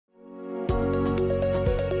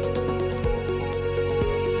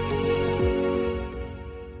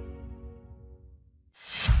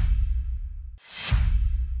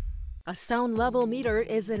A sound level meter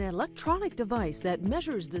is an electronic device that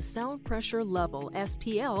measures the sound pressure level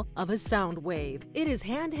 (SPL) of a sound wave. It is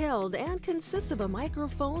handheld and consists of a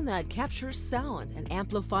microphone that captures sound, an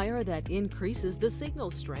amplifier that increases the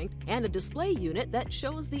signal strength, and a display unit that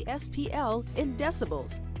shows the SPL in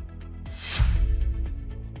decibels.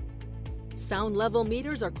 Sound level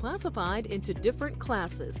meters are classified into different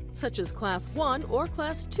classes, such as Class 1 or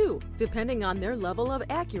Class 2, depending on their level of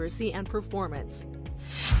accuracy and performance.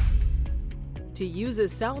 To use a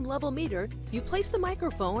sound level meter, you place the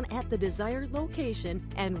microphone at the desired location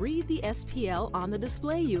and read the SPL on the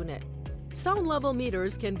display unit. Sound level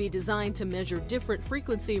meters can be designed to measure different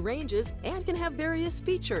frequency ranges and can have various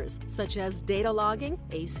features, such as data logging,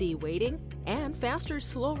 AC weighting, and faster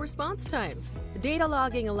slow response times. Data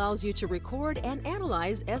logging allows you to record and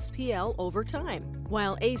analyze SPL over time,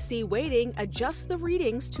 while AC weighting adjusts the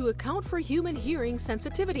readings to account for human hearing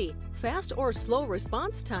sensitivity. Fast or slow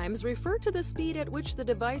response times refer to the speed at which the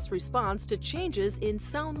device responds to changes in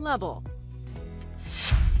sound level.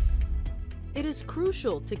 It is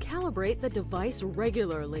crucial to calibrate the device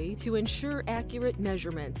regularly to ensure accurate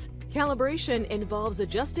measurements. Calibration involves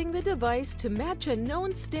adjusting the device to match a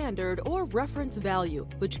known standard or reference value,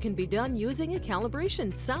 which can be done using a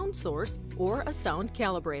calibration sound source or a sound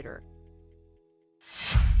calibrator.